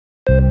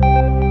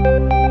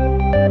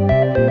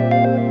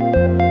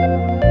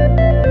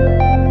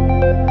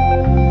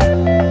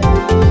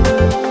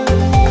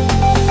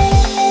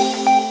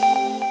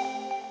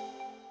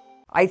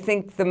I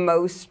think the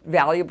most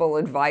valuable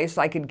advice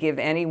I could give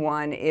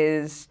anyone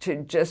is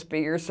to just be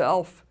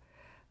yourself.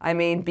 I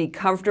mean, be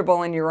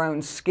comfortable in your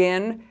own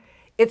skin.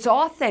 It's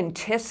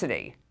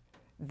authenticity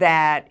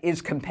that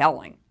is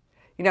compelling.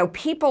 You know,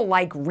 people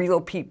like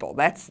real people.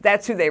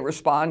 That's who they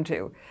respond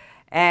to.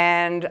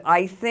 And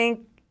I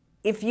think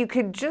if you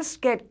could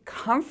just get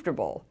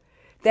comfortable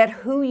that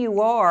who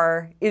you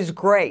are is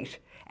great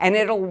and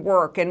it'll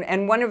work.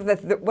 And one of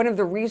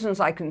the reasons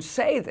I can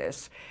say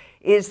this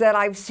is that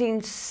I've seen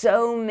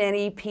so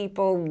many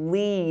people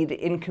lead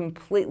in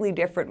completely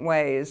different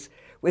ways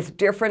with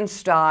different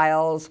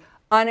styles,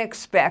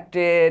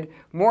 unexpected,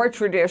 more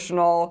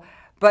traditional.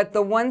 But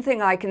the one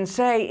thing I can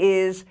say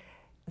is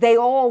they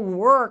all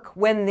work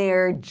when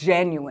they're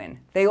genuine.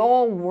 They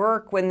all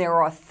work when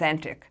they're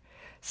authentic.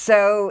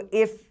 So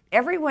if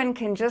everyone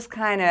can just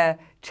kind of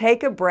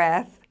take a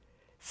breath,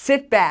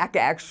 sit back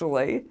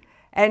actually,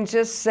 and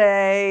just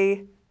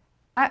say,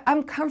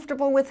 I'm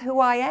comfortable with who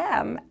I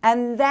am,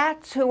 and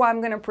that's who I'm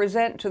going to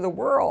present to the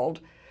world,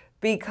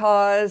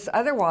 because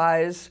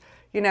otherwise,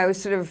 you know,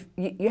 sort of,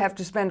 you have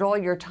to spend all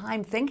your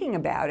time thinking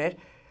about it.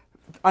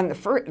 In the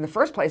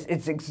first place,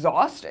 it's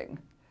exhausting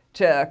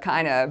to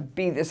kind of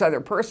be this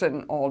other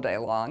person all day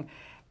long.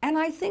 And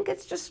I think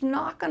it's just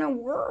not going to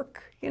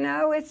work. You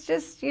know, it's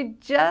just, you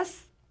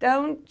just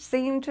don't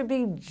seem to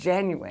be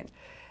genuine.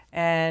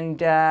 And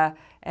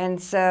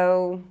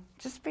so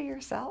just be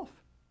yourself.